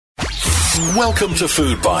Welcome to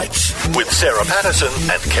Food Bites with Sarah Patterson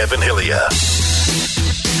and Kevin Hillier.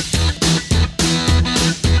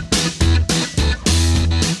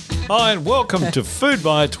 Hi, and welcome to Food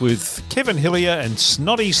Bites with Kevin Hillier and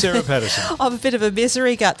snotty Sarah Patterson. I'm a bit of a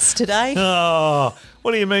misery guts today. Oh,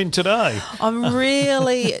 what do you mean today? I'm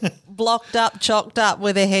really blocked up, chocked up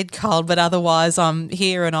with a head cold, but otherwise I'm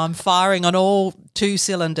here and I'm firing on all two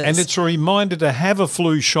cylinders. And it's a reminder to have a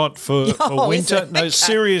flu shot for winter. No,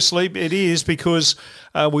 seriously, it is, because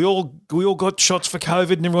we all got shots for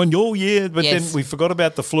COVID and everyone, but then we forgot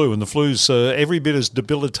about the flu, and the flu's every bit as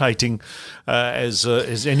debilitating as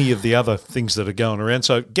any of the other things that are going around.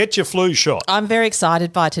 So get your flu shot. I'm very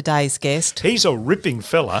excited by today's guest. He's a ripping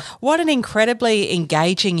fella. What an incredibly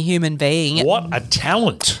engaging human being. What a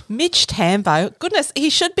talent. Mitch Tambo. Goodness, he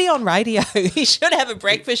should be on radio. He should have a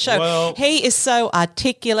breakfast show. Well, he is so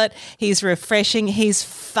articulate. He's refreshing. He's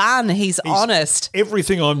fun. He's honest.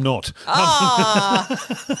 Everything I'm not.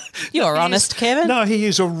 You're honest, Kevin. No, he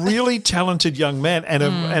is a really talented young man and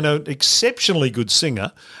an exceptionally good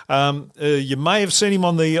singer. You may have seen him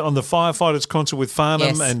on the Firefighters concert with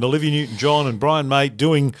Farnham and Olivia Newton-John and Brian May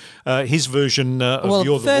doing his version of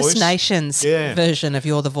You're the Voice. First Nations version of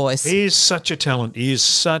You're the Voice. He is such a talent. He is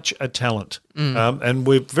such a talent. And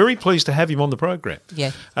we're very pleased to have him on the program.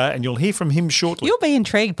 Yeah. And you'll hear from him shortly. You'll be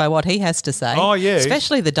intrigued by what he has to say. Oh, yeah.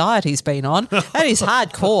 Especially the diet he's been on. That is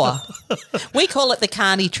hardcore. We call it the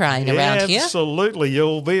carny train around here. Absolutely.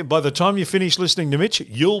 You'll be, by the time you finish listening to Mitch,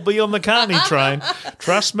 you'll be on the carny train.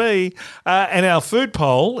 Trust me. And our food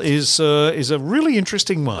poll is a really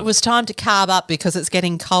interesting one. It was time to carb up because it's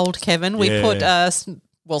getting cold, Kevin. We put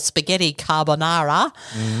spaghetti carbonara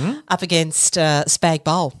up against spag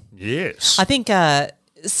bowl. Yes. I think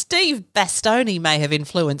Steve Bastoni may have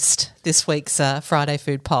influenced this week's Friday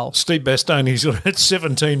food poll. Steve Bastoni's got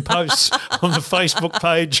 17 posts on the Facebook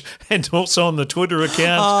page and also on the Twitter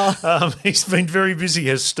account. He's been very busy,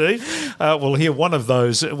 has Steve. We'll hear one of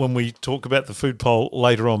those when we talk about the food poll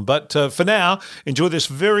later on. But for now, enjoy this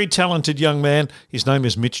very talented young man. His name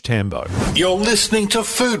is Mitch Tambo. You're listening to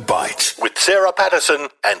Food Bites with Sarah Patterson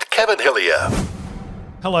and Kevin Hillier.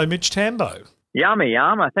 Hello, Mitch Tambo. Yummy.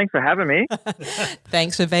 Thanks for having me.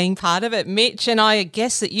 Thanks for being part of it, Mitch. And I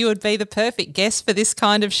guess that you would be the perfect guest for this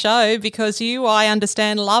kind of show because you, I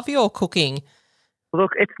understand, love your cooking.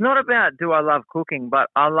 Look, it's not about do I love cooking, but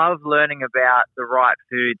I love learning about the right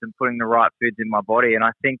foods and putting the right foods in my body. And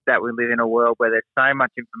I think that we live in a world where there's so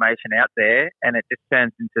much information out there and it just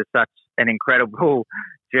turns into such an incredible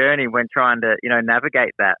journey when trying to,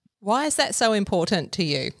 navigate that. Why is that so important to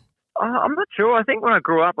you? I'm not sure. I think when I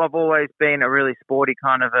grew up, I've always been a really sporty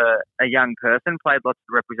kind of a young person, played lots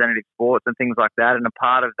of representative sports and things like that. And a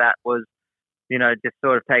part of that was, just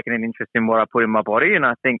sort of taking an interest in what I put in my body. And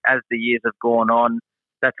I think as the years have gone on,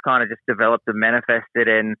 that's kind of just developed and manifested.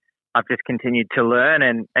 And I've just continued to learn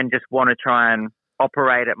and just want to try and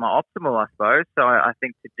operate at my optimal, I suppose. So I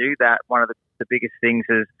think to do that, one of the biggest things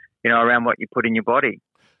is, around what you put in your body.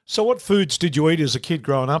 So what foods did you eat as a kid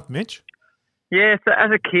growing up, Mitch? Yeah, so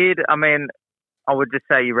as a kid, I would just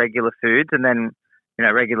say your regular foods and then,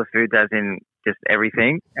 regular foods as in just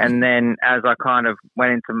everything. And then as I kind of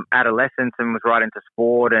went into adolescence and was right into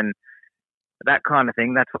sport and that kind of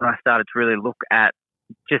thing, that's when I started to really look at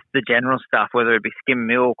just the general stuff, whether it be skim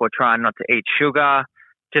milk or trying not to eat sugar,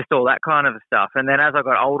 just all that kind of stuff. And then as I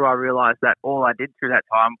got older, I realised that all I did through that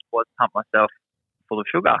time was pump myself full of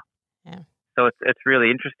sugar. Yeah. So it's really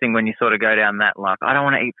interesting when you sort of go down that, like, I don't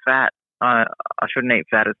want to eat fat. I shouldn't eat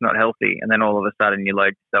fat. It's not healthy. And then all of a sudden you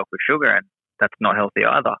load yourself with sugar and that's not healthy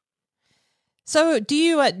either. So do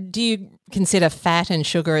you consider fat and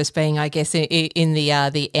sugar as being, I guess, in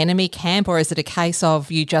the enemy camp, or is it a case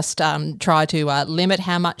of you just try to limit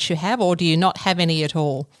how much you have, or do you not have any at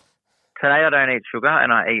all? Today I don't eat sugar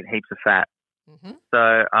and I eat heaps of fat. Mm-hmm.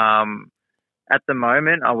 So at the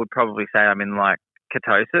moment I would probably say I'm in like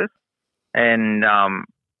ketosis and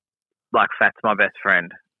like fat's my best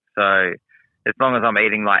friend. So as long as I'm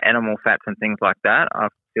eating like animal fats and things like that, I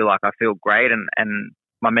feel like I feel great and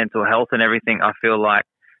my mental health and everything I feel like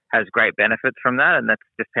has great benefits from that. And that's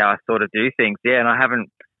just how I sort of do things. Yeah. And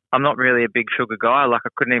I'm not really a big sugar guy. Like I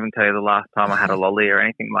couldn't even tell you the last time I had a lolly or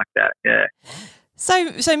anything like that. Yeah.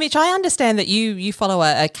 So Mitch, I understand that you follow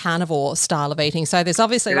a carnivore style of eating. So there's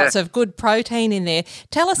obviously lots of good protein in there.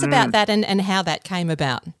 Tell us about that and how that came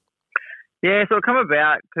about. Yeah. So it came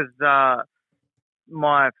about because,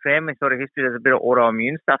 my family sort of history, there's a bit of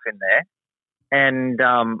autoimmune stuff in there. And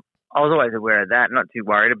I was always aware of that, not too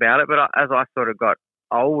worried about it. But as I sort of got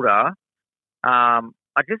older, I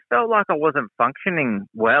just felt like I wasn't functioning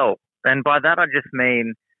well. And by that, I just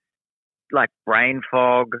mean like brain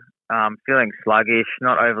fog, feeling sluggish,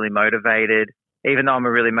 not overly motivated, even though I'm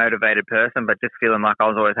a really motivated person, but just feeling like I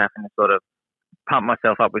was always having to sort of pump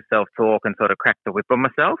myself up with self-talk and sort of crack the whip on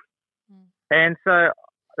myself. And so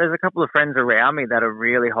there's a couple of friends around me that are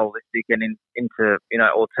really holistic and into, you know,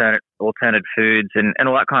 alternate foods and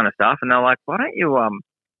all that kind of stuff. And they're like, why don't you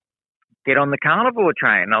get on the carnivore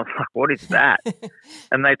train? And I was like, what is that?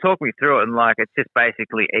 And they talked me through it, and like, it's just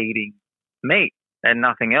basically eating meat and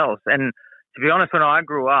nothing else. And to be honest, when I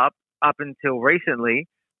grew up until recently,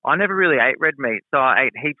 I never really ate red meat. So I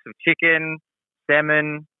ate heaps of chicken,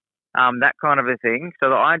 salmon, that kind of a thing. So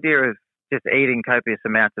the idea of just eating copious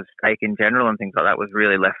amounts of steak in general and things like that was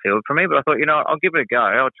really left field for me. But I thought, you know, I'll give it a go.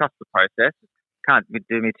 I'll trust the process. Can't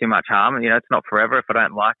do me too much harm. And, you know, it's not forever. If I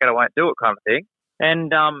don't like it, I won't do it, kind of thing.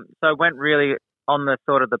 And so I went really on the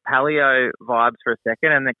sort of the paleo vibes for a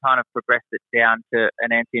second, and then kind of progressed it down to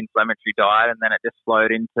an anti-inflammatory diet, and then it just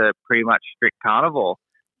flowed into pretty much strict carnivore.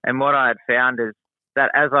 And what I had found is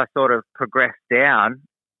that as I sort of progressed down,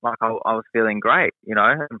 like I was feeling great, you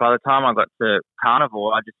know. And by the time I got to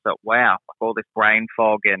carnivore, I just thought, wow, like all this brain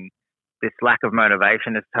fog and this lack of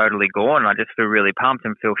motivation is totally gone. I just feel really pumped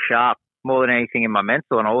and feel sharp more than anything in my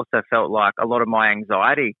mental. And I also felt like a lot of my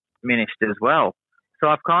anxiety diminished as well. So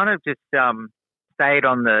I've kind of just stayed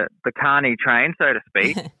on the carny train, so to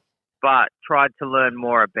speak, but tried to learn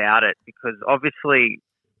more about it, because obviously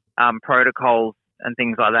protocols and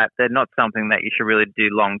things like that, they're not something that you should really do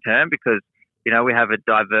long term, because, you know, we have a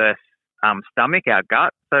diverse stomach, our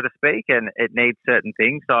gut, so to speak, and it needs certain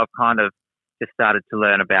things. So I've kind of just started to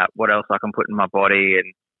learn about what else I can put in my body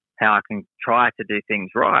and how I can try to do things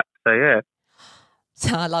right. So, yeah.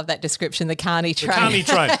 So I love that description, the carny train. The carny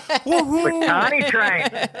train. The carny train.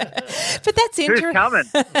 But that's interesting. Who's coming?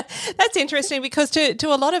 That's interesting, because to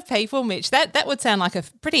a lot of people, Mitch, that would sound like a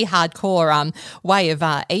pretty hardcore way of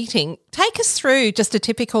eating. Take us through just a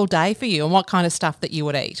typical day for you and what kind of stuff that you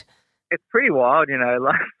would eat. It's pretty wild, you know,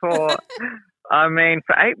 like for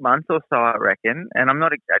 8 months or so, I reckon, and I'm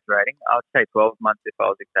not exaggerating. I would say 12 months if I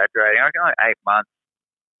was exaggerating. I reckon like 8 months,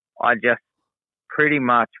 I just pretty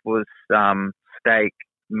much was steak,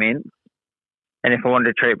 mince, and if I wanted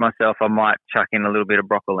to treat myself, I might chuck in a little bit of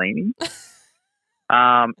broccolini.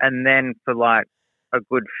 And then for like a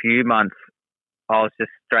good few months, I was just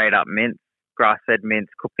straight up mince, grass-fed mince,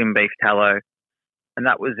 cooked in beef tallow, and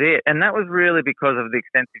that was it. And that was really because of the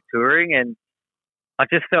extensive touring, and I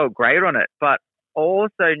just felt great on it. But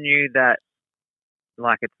also knew that,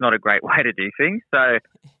 like, it's not a great way to do things. So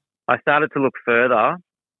I started to look further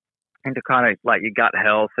into kind of like your gut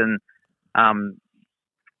health and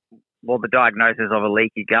the diagnosis of a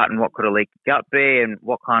leaky gut and what could a leaky gut be and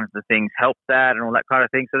what kinds of things help that and all that kind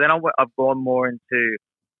of thing. So then I've gone more into,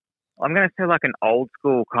 I'm going to say, like an old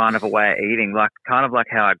school kind of a way of eating, like kind of like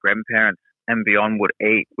how our grandparents and beyond would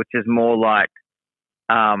eat, which is more like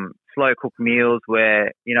slow cooked meals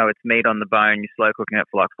where, you know, it's meat on the bone, you're slow cooking it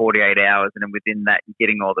for like 48 hours, and then within that you're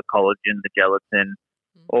getting all the collagen, the gelatin,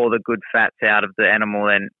 all the good fats out of the animal,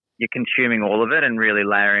 and you're consuming all of it and really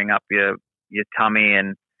layering up your tummy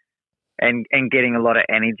and getting a lot of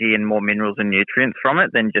energy and more minerals and nutrients from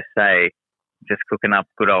it than just cooking up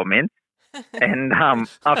good old mince. And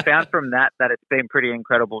I found from that it's been pretty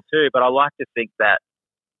incredible too. But I like to think that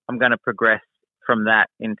I'm going to progress from that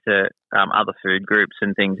into other food groups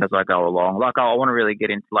and things as I go along. Like I want to really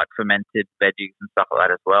get into like fermented veggies and stuff like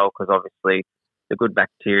that as well, because obviously the good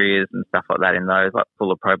bacteria and stuff like that in those, like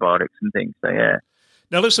full of probiotics and things. So yeah.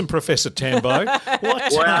 Now listen, Professor Tambo. What?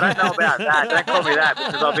 Well, I don't know about that. Don't call me that,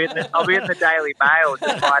 because I'll be in the Daily Mail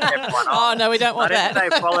just writing everyone off. Oh no, we don't want that. I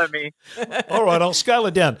didn't say follow me. All right, I'll scale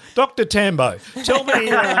it down. Dr. Tambo, tell me,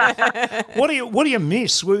 what do you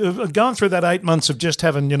miss? We've gone through that 8 months of just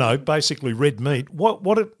having, you know, basically red meat. What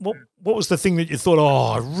was the thing that you thought,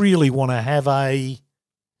 I really want to have a?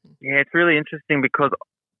 Yeah, it's really interesting, because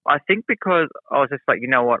I was just like, you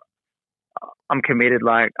know what, I'm committed.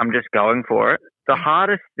 Like I'm just going for it. The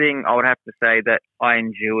hardest thing I would have to say that I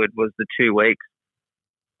endured was the 2 weeks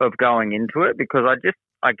of going into it, because I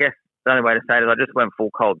guess the only way to say it is I just went full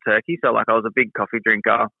cold turkey. So like I was a big coffee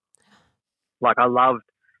drinker. Like I loved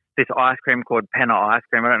this ice cream called Penna ice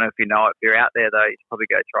cream. I don't know if you know it. If you're out there though, you should probably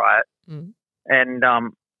go try it. Mm.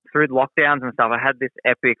 And through lockdowns and stuff, I had this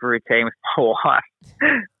epic routine with my wife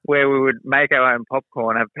where we would make our own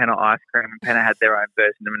popcorn, have Penna ice cream, and Penna had their own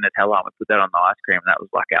version of Nutella, and we put that on the ice cream, and that was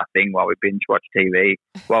like our thing while we binge watched TV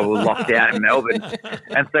while we were locked down in Melbourne.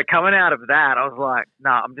 And so coming out of that, I was like,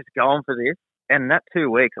 I'm just going for this. And that 2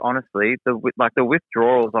 weeks, honestly, the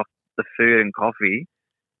withdrawals off the food and coffee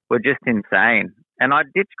were just insane. And I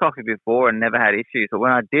ditched coffee before and never had issues, but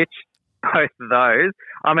when I ditched both of those.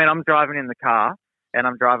 I mean, I'm driving in the car and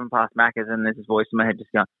I'm driving past Macca's and there's this voice in my head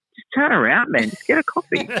just going, just turn around, man, just get a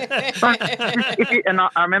coffee.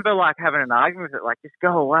 I remember like having an argument with it, like, just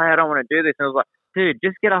go away, I don't want to do this. And I was like, dude,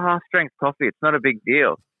 just get a half-strength coffee. It's not a big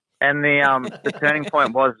deal. And the turning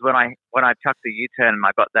point was when I chucked the U-turn and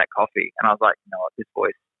I got that coffee, and I was like, you know what, this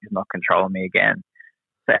voice is not controlling me again.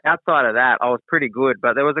 So outside of that, I was pretty good.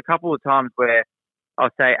 But there was a couple of times where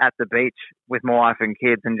I'll say at the beach with my wife and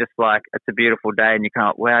kids, and just like it's a beautiful day, and you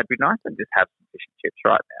can't. Well, it'd be nice to just have some fish and chips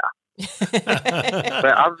right now.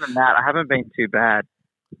 But other than that, I haven't been too bad.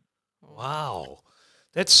 Wow,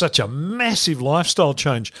 that's such a massive lifestyle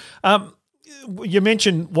change. You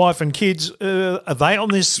mentioned wife and kids. Are they on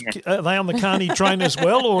this? Yeah. Are they on the carny train as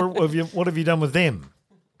well, or what have you done with them?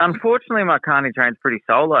 Unfortunately, my carny train's pretty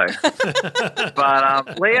solo.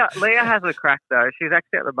 But Leah has a crack though. She's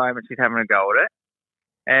actually at the moment she's having a go at it.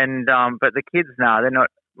 And but the kids, no, they're not.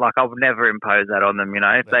 Like I would never impose that on them. You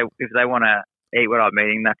know, if they want to eat what I'm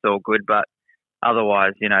eating, that's all good. But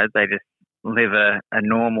otherwise, you know, they just live a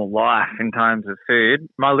normal life in terms of food.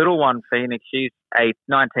 My little one, Phoenix, she's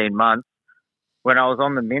 19 months. When I was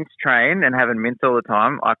on the mince train and having mince all the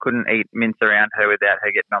time, I couldn't eat mince around her without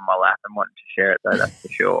her getting on my lap and wanting to share it, though, that's for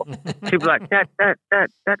sure. She'd be like, Dad. I'm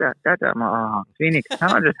like, oh, Phoenix,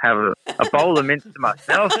 can't I just have a bowl of mince to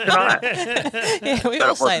myself tonight? Yeah, we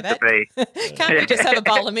all say that. Can't we just have a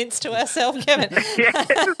bowl of mince to ourselves, Kevin?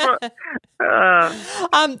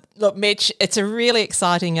 Look, Mitch, it's a really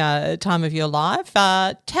exciting time of your life.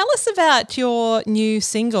 Tell us about your new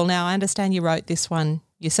single. Now, I understand you wrote this one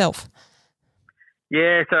yourself.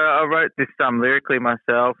 Yeah, so I wrote this lyrically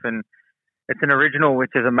myself, and it's an original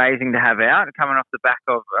which is amazing to have out, coming off the back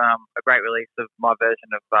of a great release of my version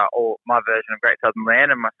of Great Southern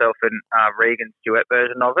Land, and myself and Regan's duet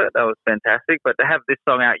version of it. That was fantastic. But to have this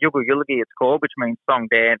song out, Yugu Yuligi it's called, which means song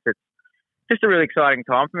dance, it's just a really exciting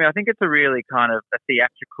time for me. I think it's a really kind of a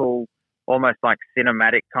theatrical, almost like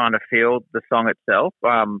cinematic kind of feel, the song itself.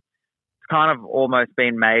 It's kind of almost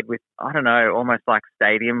been made with, I don't know, almost like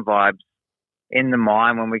stadium vibes in the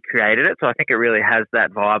mind when we created it. So I think it really has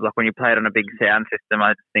that vibe. Like when you play it on a big sound system,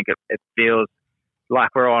 I just think it feels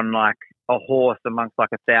like we're on like a horse amongst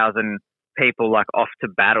like 1,000 people, like off to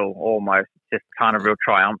battle almost. It's just kind of real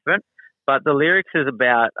triumphant. But the lyrics is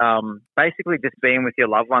about basically just being with your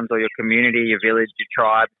loved ones or your community, your village, your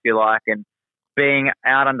tribe, if you like, and being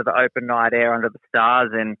out under the open night air, under the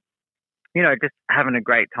stars, and, you know, just having a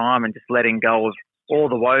great time and just letting go of all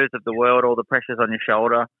the woes of the world, all the pressures on your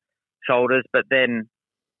shoulders, but then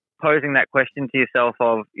posing that question to yourself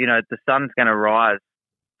of, you know, the sun's going to rise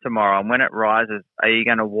tomorrow, and when it rises, are you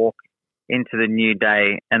going to walk into the new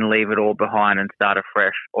day and leave it all behind and start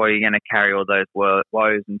afresh, or are you going to carry all those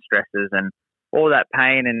woes and stresses and all that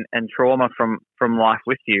pain and trauma from life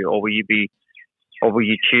with you, or will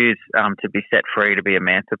you choose to be set free, to be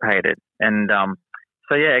emancipated? And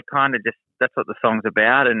so yeah, it kind of just, that's what the song's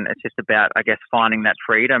about, and it's just about, I guess, finding that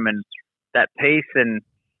freedom and that peace and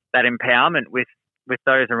that empowerment with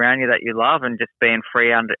those around you that you love, and just being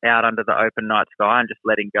free out under the open night sky and just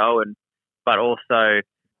letting go. But also,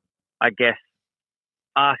 I guess,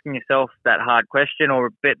 asking yourself that hard question, or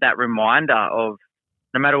a bit that reminder of,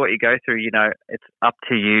 no matter what you go through, you know, it's up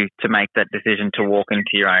to you to make that decision to walk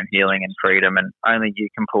into your own healing and freedom, and only you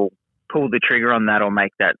can pull the trigger on that, or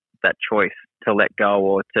make that choice to let go,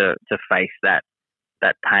 or to face that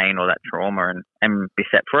pain or that trauma and be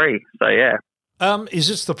set free. So yeah. Is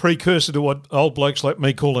this the precursor to what old blokes like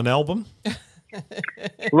me call an album?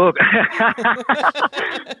 Look,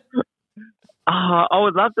 I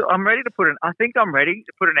would love to. I'm ready to I think I'm ready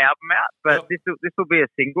to put an album out, but this will be a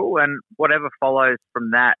single, and whatever follows from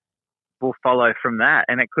that will follow from that,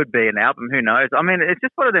 and it could be an album. Who knows? I mean, it's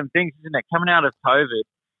just one of them things, isn't it? Coming out of COVID,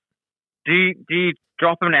 do you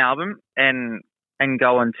drop an album and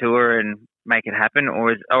go on tour and make it happen,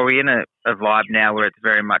 or are we in a vibe now where it's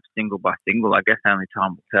very much single by single? I guess only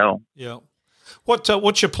time will tell. Yeah.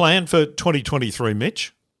 What's your plan for 2023,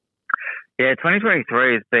 Mitch? Yeah,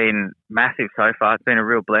 2023 has been massive so far. It's been a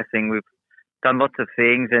real blessing. We've done lots of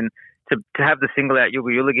things, and to have the single out,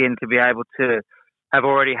 Yugu Yuligin, to be able to have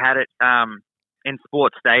already had it in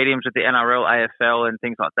sports stadiums with the NRL, AFL, and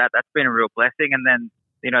things like that, that's been a real blessing. And then,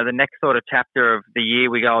 you know, the next sort of chapter of the year,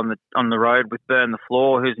 we go on the road with Burn the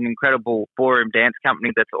Floor, who's an incredible ballroom dance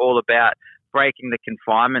company that's all about breaking the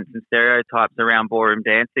confinements and stereotypes around ballroom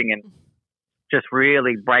dancing, and just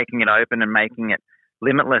really breaking it open and making it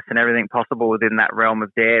limitless and everything possible within that realm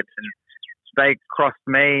of dance. And they crossed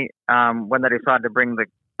me when they decided to bring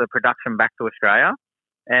the production back to Australia,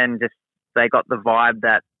 and just they got the vibe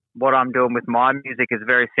that what I'm doing with my music is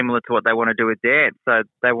very similar to what they want to do with dance. So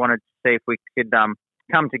they wanted to see if we could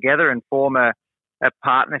come together and form a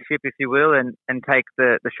partnership, if you will, and take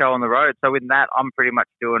the show on the road. So in that, I'm pretty much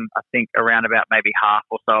doing, I think, around about maybe half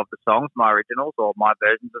or so of the songs, my originals or my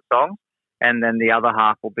versions of songs. And then the other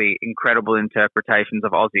half will be incredible interpretations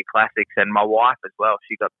of Aussie classics. And my wife as well,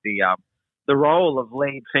 she got the role of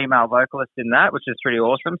lead female vocalist in that, which is pretty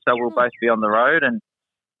awesome. So we'll both be on the road and,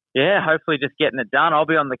 yeah, hopefully just getting it done. I'll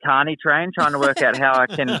be on the carny train trying to work out how I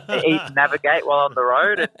can eat and navigate while on the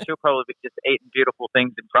road, and she'll probably be just eating beautiful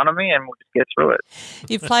things in front of me, and we'll just get through it.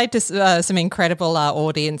 You've played to some incredible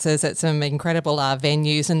audiences at some incredible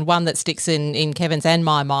venues, and one that sticks in Kevin's and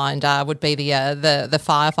my mind would be the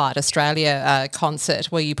Firefight Australia concert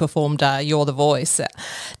where you performed You're the Voice.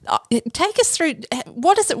 Take us through,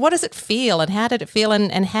 what does it feel, and how did it feel,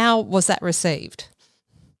 and how was that received?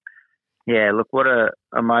 Yeah, look, what a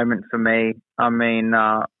moment for me. I mean,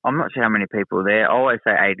 I'm not sure how many people were there. I always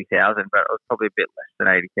say 80,000, but it was probably a bit less than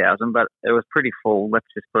 80,000, but it was pretty full. Let's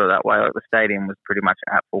just put it that way. Like, the stadium was pretty much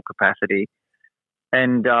at full capacity.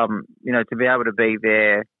 And, to be able to be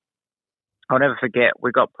there, I'll never forget,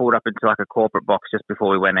 we got pulled up into like a corporate box just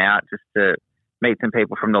before we went out just to meet some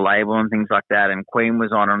people from the label and things like that. And Queen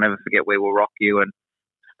was on. I'll never forget We Will Rock You, and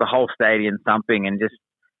the whole stadium thumping, and just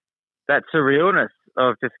that surrealness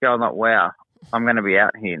of just going like, wow, I'm going to be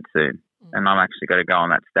out here soon, and I'm actually going to go on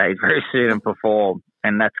that stage very soon and perform,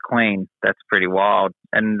 and that's Queen. That's pretty wild.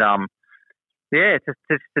 And,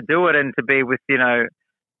 just to do it and to be with,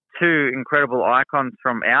 two incredible icons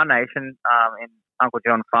from our nation, in Uncle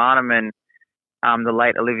John Farnham and the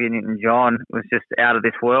late Olivia Newton-John, was just out of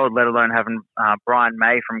this world, let alone having Brian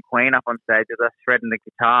May from Queen up on stage with us shredding the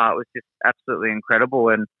guitar. It was just absolutely incredible,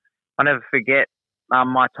 and I'll never forget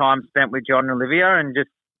my time spent with John and Olivia, and just,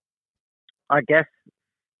 I guess,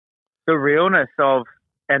 the realness of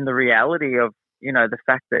and the reality of, the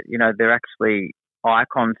fact that, they're actually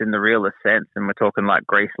icons in the realest sense. And we're talking like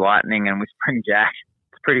Grease Lightning and Whispering Jack.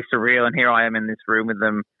 It's pretty surreal. And here I am in this room with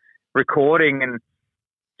them recording, and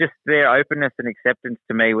just their openness and acceptance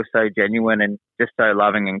to me was so genuine and just so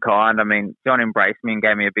loving and kind. I mean, John embraced me and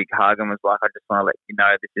gave me a big hug and was like, I just want to let you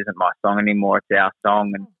know this isn't my song anymore. It's our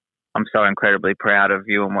song. And I'm so incredibly proud of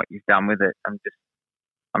you and what you've done with it. I'm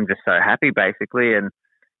just so happy, basically. And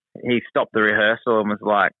he stopped the rehearsal and was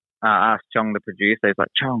like, asked Chong, the producer, he's like,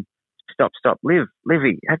 Chong, stop,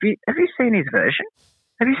 Livy, have you seen his version?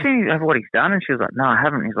 Have you seen what he's done? And she was like, no, I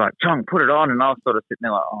haven't. He's like, Chong, put it on. And I was sort of sitting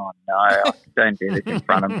there like, oh no, don't do this in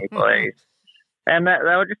front of me, please. And they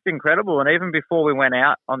were just incredible. And even before we went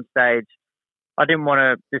out on stage, I didn't want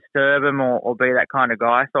to disturb them or be that kind of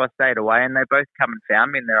guy, so I stayed away, and they both come and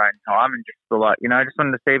found me in their own time and just were like, just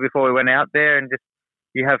wanted to see before we went out there, and just,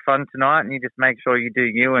 you have fun tonight and you just make sure you do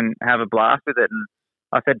you and have a blast with it. And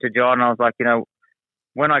I said to John, I was like,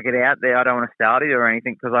 when I get out there, I don't want to start you or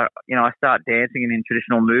anything, because I start dancing and in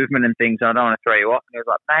traditional movement and things, I don't want to throw you off. And he was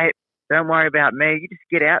like, mate, don't worry about me. You just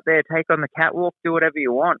get out there, take on the catwalk, do whatever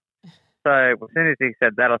you want. So as soon as he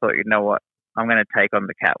said that, I thought, you know what? I'm going to take on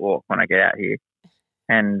the catwalk when I get out here,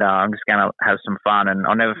 and I'm just going to have some fun. And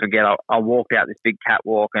I'll never forget, I walked out this big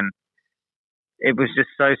catwalk, and it was just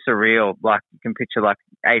so surreal. Like, you can picture like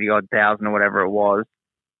 80-odd thousand or whatever it was.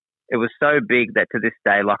 It was so big that to this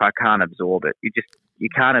day, like, I can't absorb it. You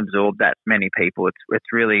can't absorb that many people. It's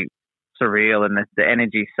really surreal, and the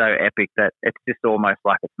energy is so epic that it's just almost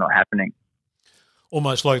like it's not happening.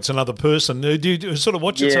 Almost like it's another person. Do you sort of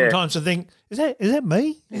watch it sometimes and think, is that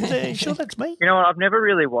me? Are you sure that's me? You know what? I've never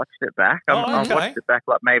really watched it back. I've watched it back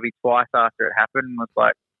like maybe twice after it happened, and was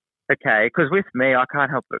like, okay, because with me, I can't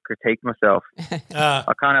help but critique myself.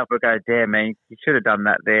 I can't help but go, damn, man, you should have done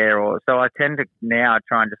that there. Or so I tend to now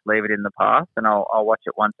try and just leave it in the past, and I'll watch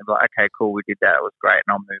it once and be like, okay, cool, we did that. It was great,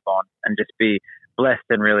 and I'll move on and just be blessed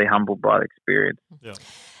and really humbled by the experience. Yeah.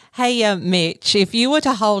 Hey, Mitch, if you were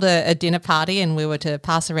to hold a dinner party and we were to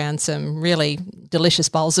pass around some really delicious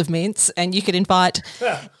bowls of mince, and you could invite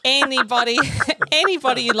anybody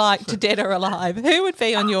you like, to dead or alive, who would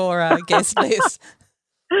be on your guest list?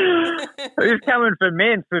 Who's coming for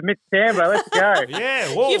mince with Mitch Tambo? Let's go.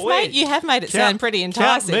 Yeah, well, you have made it sound pretty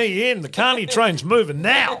enticing. Count me in. The carny train's moving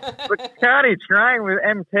now. The carny train with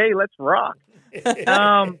MT. Let's rock.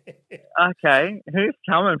 Okay, who's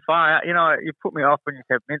coming? Fire. You put me off when you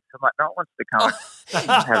said mince. I'm like, no one wants to come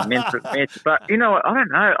have mince with Mitch. But you know what? I don't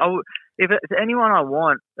know. If it's anyone I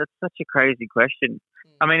want, that's such a crazy question.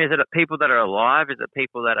 I mean, is it people that are alive? Is it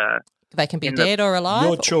people that are... They can be dead or alive?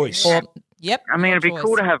 Your choice. Yep. I mean, it'd be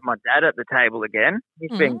cool to have my dad at the table again.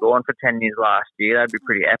 He's been gone for 10 years last year. That'd be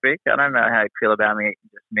pretty epic. I don't know how he'd feel about me eating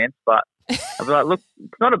just mince, but I'd be like, look,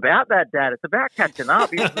 it's not about that, Dad. It's about catching up.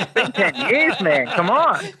 It's been 10 years, man. Come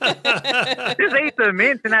on. Just eat the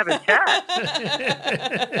mints and have a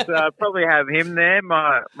chat. So I'd probably have him there.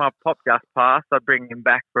 My pop just passed. I'd bring him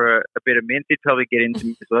back for a bit of mints. He'd probably get into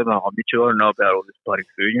me as well. Oh, Mitchell, I don't know about all this bloody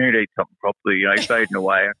food. You need to eat something properly. You know, he's fading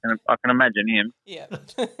away. I can imagine him. Yeah.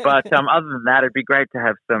 But other than that, it'd be great to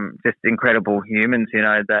have some just incredible humans, you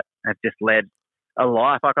know, that have just led a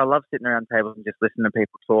life. Like, I love sitting around tables and just listening to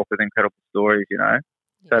people talk with incredible stories, you know.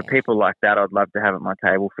 So people like that I'd love to have at my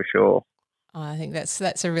table for sure. I think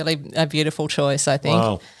that's a really beautiful choice, I think.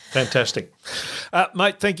 Wow, fantastic.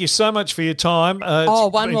 Mate, thank you so much for your time.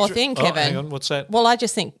 One more thing, Kevin. Hang on, what's that? Well, I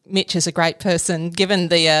just think Mitch is a great person, given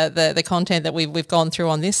the content that we've gone through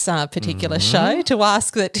on this particular show, to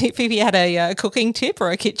ask that if he had a cooking tip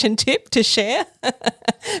or a kitchen tip to share.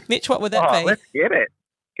 Mitch, what would that be? Let's get it.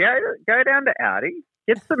 Go down to Audi,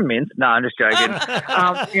 get some mints. No, I'm just joking.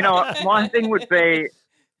 You know, my thing would be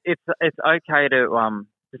it's okay to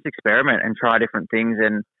just experiment and try different things.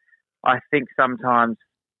 And I think sometimes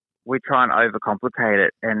we try and overcomplicate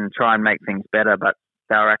it and try and make things better, but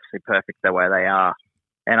they're actually perfect the way they are.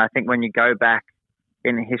 And I think when you go back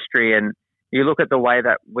in history and you look at the way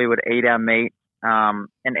that we would eat our meat and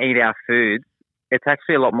eat our foods, it's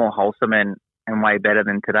actually a lot more wholesome and way better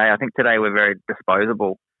than today. I think today we're very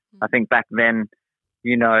disposable. I think back then,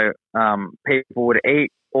 you know, people would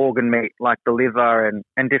eat organ meat like the liver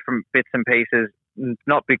and different bits and pieces,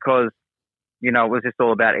 not because, you know, it was just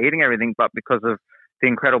all about eating everything, but because of the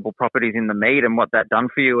incredible properties in the meat and what that done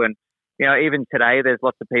for you. And, you know, even today there's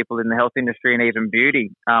lots of people in the health industry and even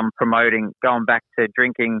beauty promoting going back to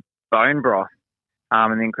drinking bone broth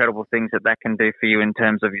and the incredible things that can do for you in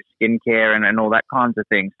terms of your skincare and all that kinds of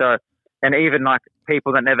things. So, and even like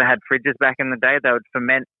people that never had fridges back in the day, they would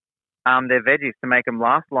ferment their veggies to make them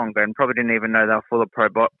last longer and probably didn't even know they were full of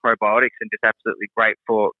probiotics and just absolutely great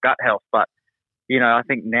for gut health. But, you know, I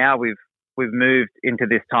think now we've moved into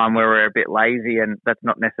this time where we're a bit lazy and that's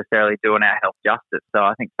not necessarily doing our health justice. So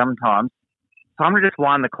I think sometimes it's time to just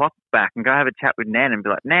wind the clock back and go have a chat with Nan and be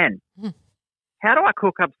like, Nan, how do I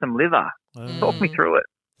cook up some liver? Talk me through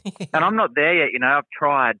it. And I'm not there yet, you know.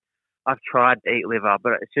 I've tried to eat liver,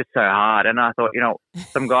 but it's just so hard. And I thought, you know,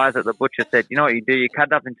 some guys at the butcher said, you know what you do? You cut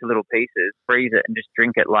it up into little pieces, freeze it, and just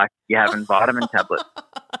drink it like you're having vitamin tablets.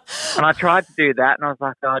 And I tried to do that, and I was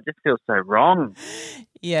like, oh, it just feels so wrong.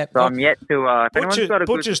 Yeah. So I'm yet to.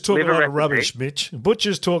 Butchers talk a lot of rubbish, Mitch.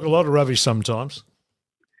 Butchers talk a lot of rubbish sometimes.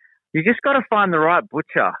 You just got to find the right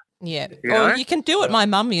butcher. Yeah. Or you can do what my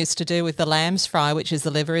mum used to do with the lamb's fry, which is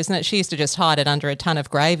the liver, isn't it? She used to just hide it under a ton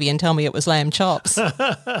of gravy and tell me it was lamb chops.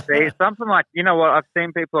 See, something like, you know what, I've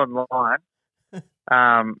seen people online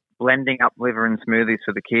blending up liver in smoothies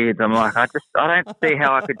for the kids. I'm like, I don't see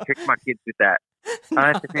how I could trick my kids with that.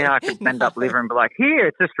 I don't see how I could blend up liver and be like, here,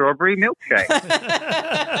 it's a strawberry milkshake.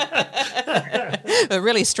 A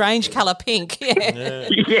really strange colour pink. Yeah,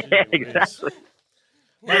 exactly.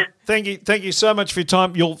 Well, thank you so much for your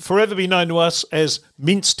time. You'll forever be known to us as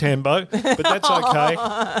Mitch Tambo, but that's okay.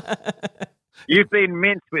 You've been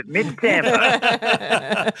minced with Mitch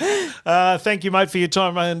Tambo. Thank you, mate, for your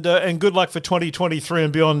time, and good luck for 2023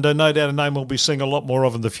 and beyond. No doubt a name we'll be seeing a lot more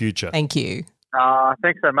of in the future. Thank you.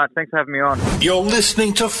 Thanks so much. Thanks for having me on. You're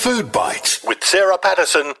listening to Food Bites with Sarah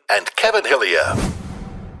Patterson and Kevin Hillier.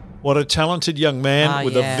 What a talented young man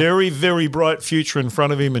with a very, very bright future in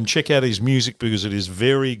front of him, and check out his music because it is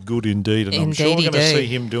very good indeed, and I'm sure we're going to see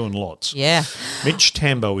him doing lots. Yeah. Mitch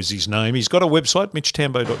Tambo is his name. He's got a website,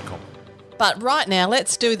 mitchtambo.com. But right now,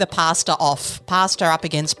 let's do the pasta off. Pasta up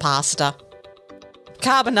against pasta.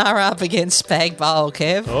 Carbonara up against spag bowl,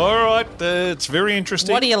 Kev. All right, it's very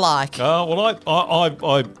interesting. What do you like? Well,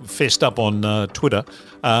 I fessed up on Twitter.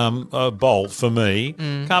 A bowl for me.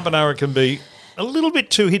 Carbonara can be a little bit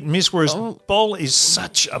too hit and miss, whereas bowl is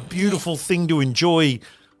such a beautiful thing to enjoy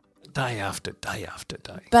day after day after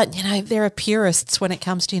day. But, you know, there are purists when it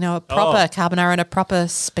comes to, you know, a proper carbonara and a proper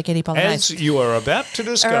spaghetti bolognese. As you are about to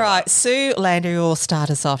discover. All right, Sue Landry will start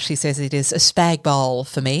us off. She says it is a spag bowl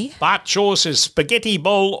for me. Bart Shaw says spaghetti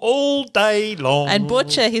bowl all day long. And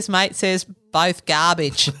Butcher, his mate, says both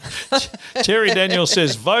garbage. Terry Daniel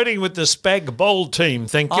says voting with the spag bowl team,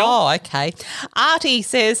 thank you. Oh, okay. Artie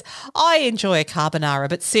says, I enjoy a carbonara,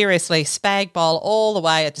 but seriously, spag bowl all the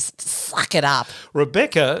way, just suck it up.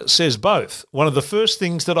 Rebecca says both. One of the first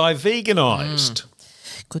things that I veganised.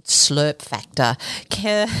 Good slurp factor.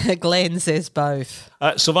 Glenn says both.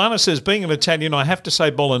 Silvana says, being an Italian, I have to say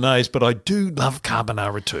bolognese, but I do love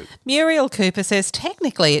carbonara too. Muriel Cooper says,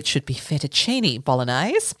 technically it should be fettuccine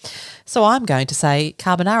bolognese. So I'm going to say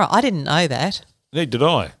carbonara. I didn't know that. Neither did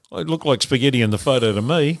I. It looked like spaghetti in the photo to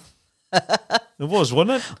me. It was,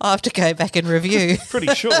 wasn't it? I'll have to go back and review.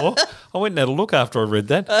 Pretty sure. I went and had a look after I read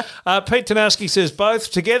that. Pete Tanowski says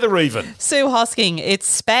both, together even. Sue Hosking,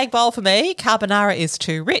 it's spag bowl for me. Carbonara is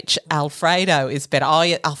too rich. Alfredo is better. Oh,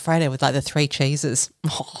 yeah, Alfredo with like the 3 cheeses.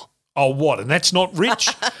 Oh, what? And that's not rich?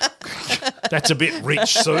 That's a bit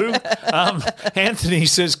rich, Sue. Anthony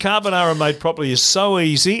says carbonara made properly is so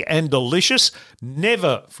easy and delicious,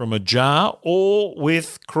 never from a jar or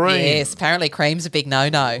with cream. Yes, apparently cream's a big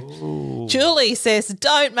no-no. Ooh. Julie says,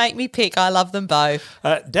 don't make me pick. I love them both.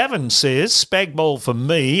 Davin says spag bowl for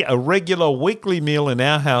me, a regular weekly meal in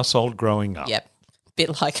our household growing up. Yep.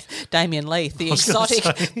 Bit like Damien Leith, the exotic,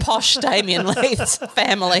 posh Damien Leith's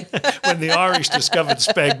family. When the Irish discovered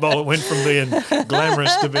spag bowl, it went from being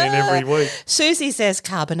glamorous to being every week. Susie says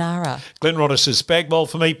carbonara. Glenn Rodder says spag bowl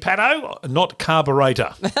for me, Pato, not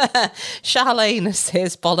carburetor. Charlene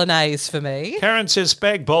says bolognese for me. Karen says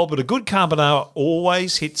spag bowl, but a good carbonara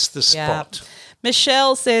always hits the spot.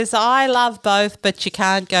 Michelle says, I love both, but you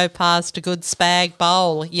can't go past a good spag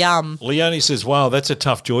bowl. Yum. Leonie says, wow, that's a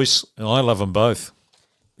tough choice. I love them both.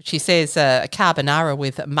 She says a carbonara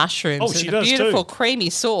with mushrooms. Oh, she and does a beautiful too. Creamy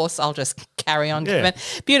sauce. I'll just carry on. Yeah.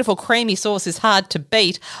 Beautiful creamy sauce is hard to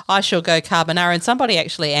beat. I shall go carbonara. And somebody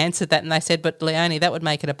actually answered that and they said, but Leonie, that would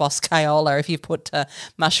make it a boscaiola if you put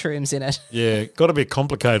mushrooms in it. Yeah, got to be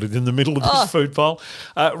complicated in the middle of this food pile.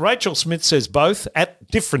 Rachel Smith says both at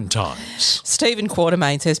different times. Stephen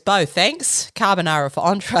Quartermain says both, thanks. Carbonara for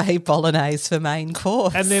entree, bolognese for main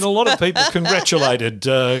course. And then a lot of people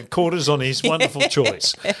congratulated Quarters on his wonderful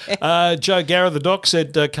choice. Joe Garra, the doc,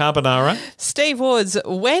 said carbonara. Steve Woods,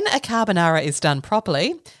 when a carbonara is done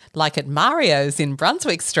properly, like at Mario's in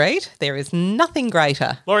Brunswick Street, there is nothing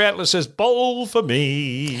greater. Laurie Atlas says bowl for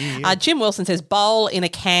me. Jim Wilson says bowl in a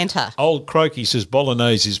canter. Old Croaky says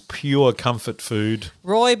bolognese is pure comfort food.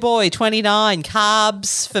 Roy Boy, 29,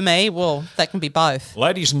 carbs for me. Well, that can be both.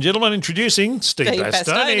 Ladies and gentlemen, introducing Steve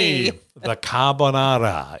Bastoni. The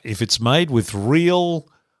carbonara, if it's made with real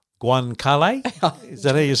guanciale. Is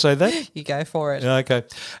that how you say that? You go for it. Okay.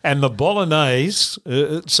 And the bolognese,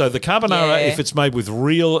 so the carbonara, if it's made with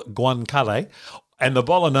real guanciale, and the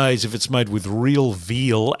bolognese, if it's made with real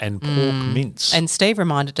veal and pork mince. And Steve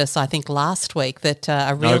reminded us, I think, last week that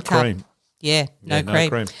a real no cream. No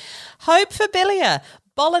cream. Hope for Billia.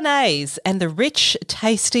 Bolognese and the rich,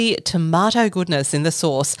 tasty tomato goodness in the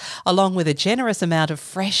sauce, along with a generous amount of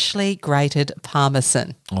freshly grated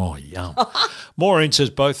parmesan. Oh, yum. Maureen says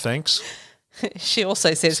both, thanks. She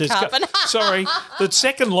also says carbonara. Sorry, the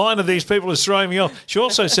second line of these people is throwing me off. She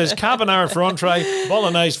also says carbonara for entree,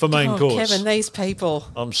 bolognese for main course. Kevin, these people.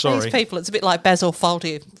 I'm sorry. These people, it's a bit like Basil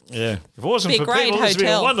Fawlty. Yeah. If it wasn't for people, this would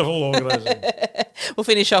be a wonderful organisation. We'll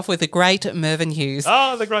finish off with the great Mervyn Hughes.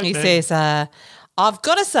 Oh, the great He man. says, I've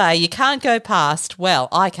got to say, you can't go past, well,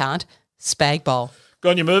 I can't, spag bowl. Go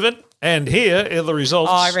on, you're moving. And here are the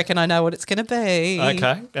results. Oh, I reckon I know what it's going to be.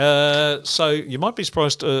 Okay. So you might be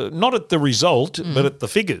surprised, not at the result, but at the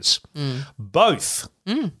figures. Both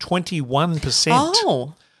 21%.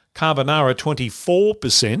 Oh. Carbonara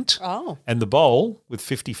 24%. Oh. And the bowl with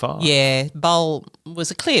 55%. Yeah, bowl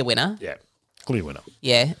was a clear winner. Yeah, clear winner.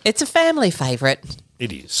 Yeah, it's a family favourite.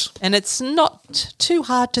 It is. And it's not too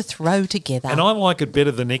hard to throw together. And I like it better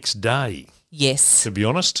the next day, yes. to be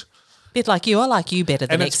honest. Bit like you. I like you better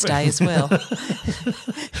the And next day as well.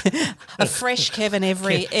 A fresh Kevin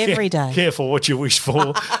every day. Careful what you wish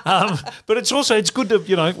for. But it's good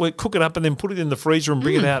to, we cook it up and then put it in the freezer and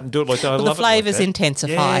bring it out and do it like that. The flavours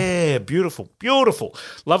intensify. Yeah, beautiful, beautiful.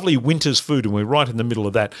 Lovely winter's food, and we're right in the middle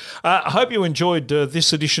of that. I hope you enjoyed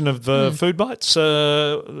this edition of Food Bites.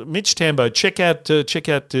 Mitch Tambo, check out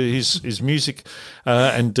his music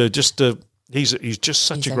and just... He's just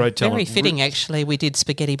such a great talent. Very fitting, actually. We did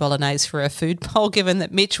spaghetti bolognese for a food bowl, given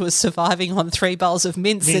that Mitch was surviving on 3 bowls of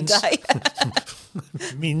mince. A day.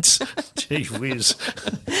 Mince, gee whiz.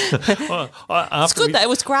 It's good though. It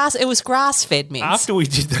was grass fed mince. After we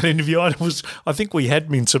did that interview, I think we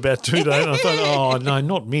had mince about 2 days. And I thought, oh no,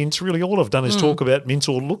 not mince. Really, all I've done is talk about mince,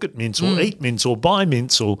 or look at mince, or eat mince, or buy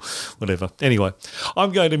mince, or whatever. Anyway,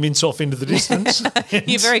 I'm going to mince off into the distance.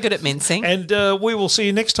 You're very good at mincing. And we will see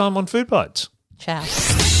you next time on Food Bites. Ciao.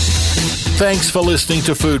 Thanks for listening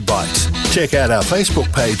to Food Bites. Check out our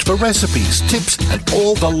Facebook page for recipes, tips, and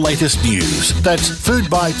all the latest news. That's Food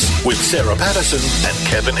Bites with Sarah Patterson and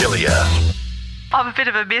Kevin Hillier. I'm a bit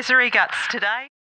of a misery guts today.